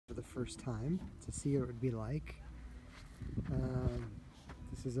for the first time to see what it would be like.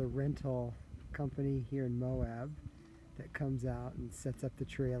 This is a rental company here in Moab that comes out and sets up the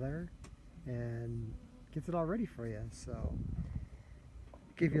trailer and gets it all ready for you. So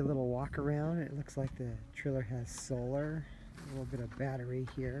give you a little walk around. It looks like the trailer has solar, a little bit of battery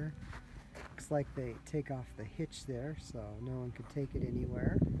here. Looks like they take off the hitch there so no one could take it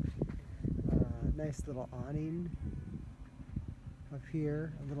anywhere. Nice little awning up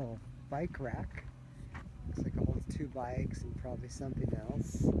here, a little bike rack. Looks like it holds 2 bikes and probably something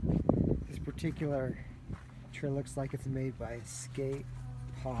else. This particular trailer looks like it's made by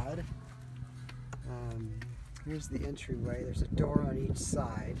Escapod. Here's the entryway. There's a door on each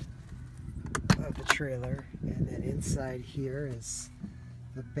side of the trailer, and then inside here is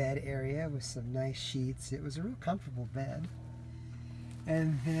the bed area with some nice sheets. It was a real comfortable bed.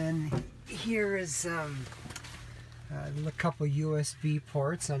 And then here is a couple USB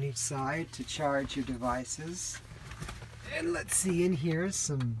ports on each side to charge your devices. And let's see, in here is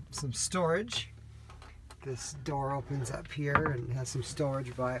some storage. This door opens up here and has some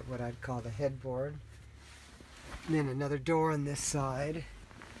storage by it, what I'd call the headboard. And then another door on this side.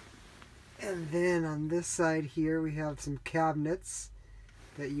 And then on this side here we have some cabinets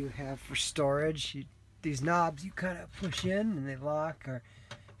that you have for storage. These knobs you kind of push in and they lock, or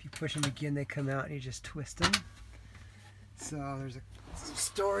if you push them again they come out and you just twist them. So there's some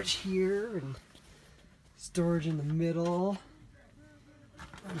storage here and storage in the middle.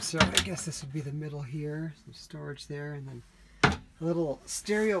 I'm sorry, I guess this would be the middle here. Some storage there, and then a little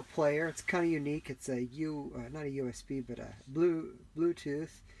stereo player. It's kind of unique. It's a not a USB, but a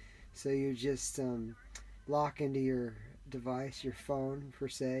Bluetooth. So you just lock into your device, your phone per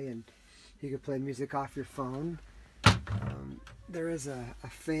se, and you can play music off your phone. There is a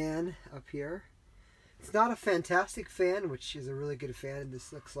fan up here. It's not a fantastic fan, which is a really good fan.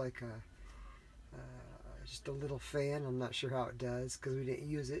 This looks like just a little fan. I'm not sure how it does because we didn't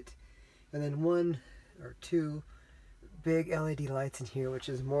use it. And then 1 or 2 big LED lights in here, which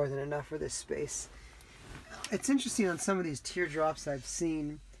is more than enough for this space. It's interesting on some of these teardrops I've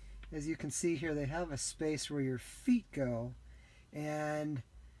seen, as you can see here, they have a space where your feet go, and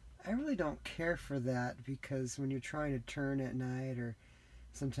I really don't care for that, because when you're trying to turn at night, or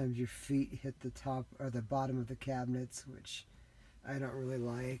sometimes your feet hit the top or the bottom of the cabinets, which I don't really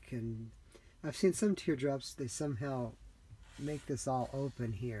like. And I've seen some teardrops, they somehow make this all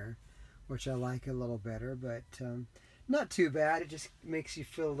open here, which I like a little better, but not too bad. It just makes you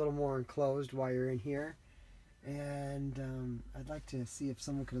feel a little more enclosed while you're in here. And I'd like to see if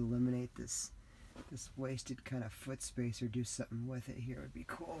someone could eliminate this wasted kind of foot space or do something with it here. It would be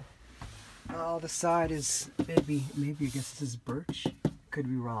cool. The side is maybe I guess this is birch. Could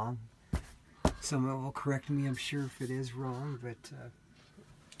be wrong. Someone will correct me, I'm sure, if it is wrong, but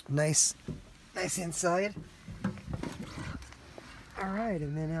nice inside. Alright,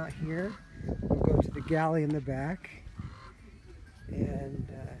 and then out here we'll go to the galley in the back, and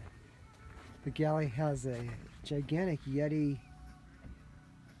the galley has a gigantic Yeti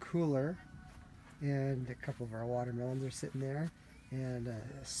cooler, and a couple of our watermelons are sitting there, and a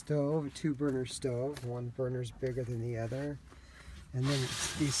stove, a 2-burner stove. One burner's bigger than the other. And then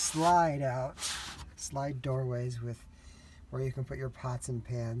these slide doorways where you can put your pots and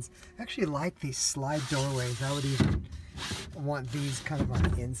pans. I actually like these slide doorways. I would even want these kind of on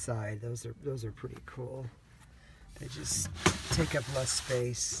the inside. Those are pretty cool. They just take up less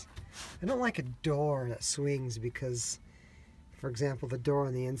space. I don't like a door that swings because, for example, the door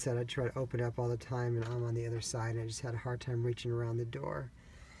on the inside, I try to open it up all the time, and I'm on the other side, and I just had a hard time reaching around the door.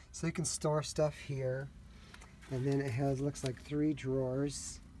 So you can store stuff here. And then it looks like 3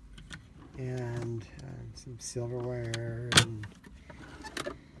 drawers, and some silverware and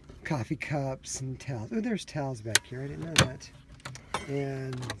coffee cups and towels. Oh, there's towels back here. I didn't know that.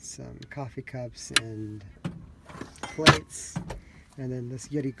 And some coffee cups and plates. And then this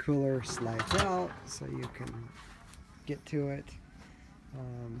Yeti cooler slides out so you can get to it.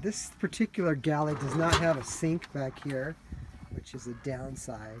 This particular galley does not have a sink back here, which is a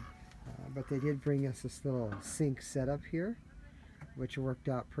downside. But they did bring us this little sink setup here, which worked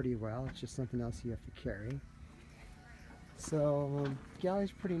out pretty well. It's just something else you have to carry. So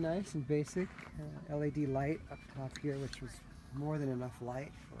galley's pretty nice and basic. LED light up top here, which was more than enough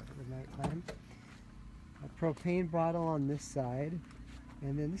light for the nighttime. A propane bottle on this side.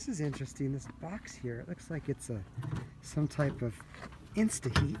 And then this is interesting, this box here, it looks like it's some type of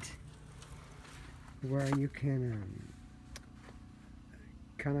Insta-heat, where you can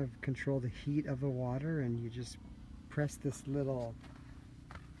kind of control the heat of the water, and you just press this little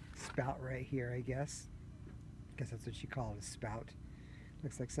spout right here, I guess that's what you call it, a spout.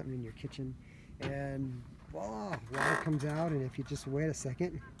 Looks like something in your kitchen. And voila, water comes out, and if you just wait a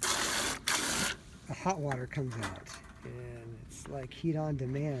second, the hot water comes out. And it's like heat on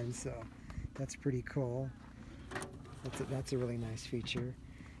demand, so that's pretty cool. That's a really nice feature.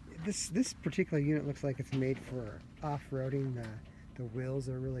 This particular unit looks like it's made for off-roading. The wheels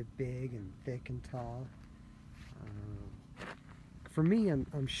are really big and thick and tall. For me,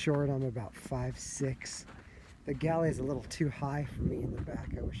 I'm short. I'm about 5'6". The galley is a little too high for me in the back.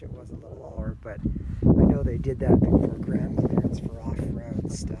 I wish it was a little lower, but I know they did that for ground clearance for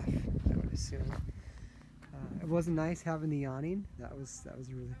off-road stuff, I would assume. It was nice having the awning. That was a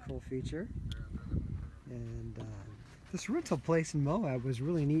really cool feature. And this rental place in Moab was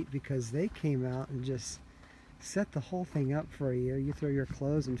really neat because they came out and just set the whole thing up for you. You throw your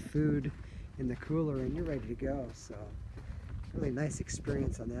clothes and food in the cooler and you're ready to go. So really nice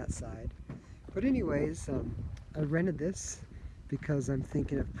experience on that side. But anyways, I rented this because I'm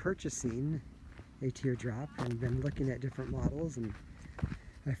thinking of purchasing a teardrop, and been looking at different models, and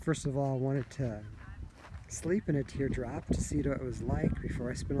I first of all wanted to sleep in a teardrop to see what it was like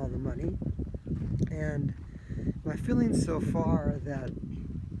before I spent all the money. And my feeling so far that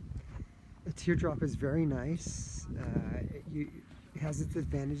a teardrop is very nice. It has its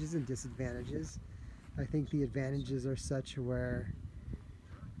advantages and disadvantages. I think the advantages are such where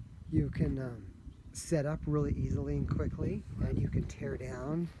you can set up really easily and quickly, and you can tear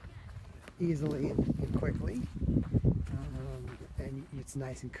down easily and quickly. And it's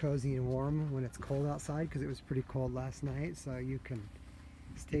nice and cozy and warm when it's cold outside, because it was pretty cold last night, so you can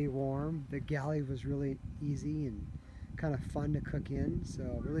stay warm. The galley was really easy and kind of fun to cook in,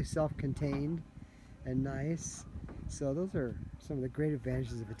 so really self-contained and nice. So those are some of the great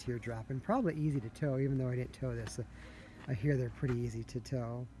advantages of a teardrop, and probably easy to tow, even though I didn't tow this. I hear they're pretty easy to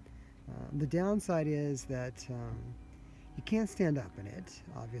tow. The downside is that you can't stand up in it,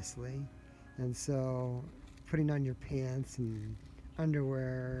 obviously, and so putting on your pants and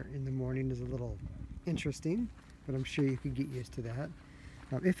underwear in the morning is a little interesting, but I'm sure you could get used to that.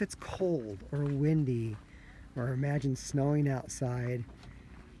 If it's cold or windy, or imagine snowing outside,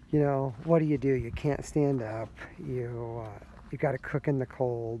 you know, what do? You can't stand up. You got to cook in the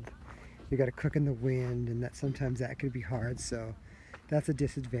cold. You got to cook in the wind, and sometimes that could be hard. So that's a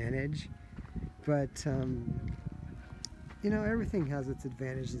disadvantage. But you know, everything has its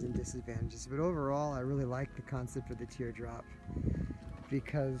advantages and disadvantages. But overall, I really like the concept of the teardrop,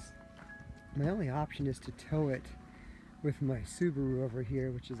 because my only option is to tow it with my Subaru over here,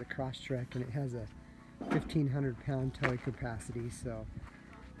 which is a Crosstrek, and it has a 1,500-pound towing capacity. So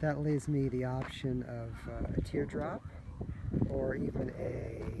that leaves me the option of a teardrop, or even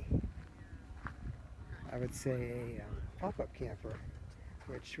I would say a pop-up camper,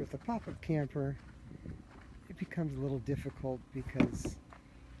 which with a pop-up camper, it becomes a little difficult because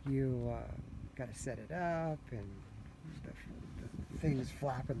you got to set it up, and the things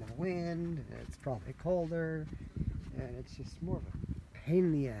flap in the wind, and it's probably colder, and it's just more of a pain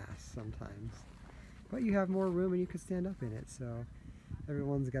in the ass sometimes. But you have more room and you can stand up in it, so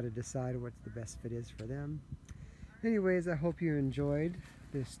everyone's got to decide what's the best fit is for them. Anyways, I hope you enjoyed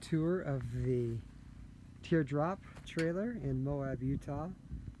this tour of the Teardrop trailer in Moab, Utah,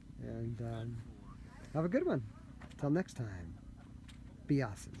 and have a good one. Till next time, be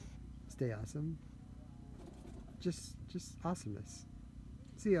awesome, stay awesome, just awesomeness.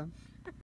 See ya.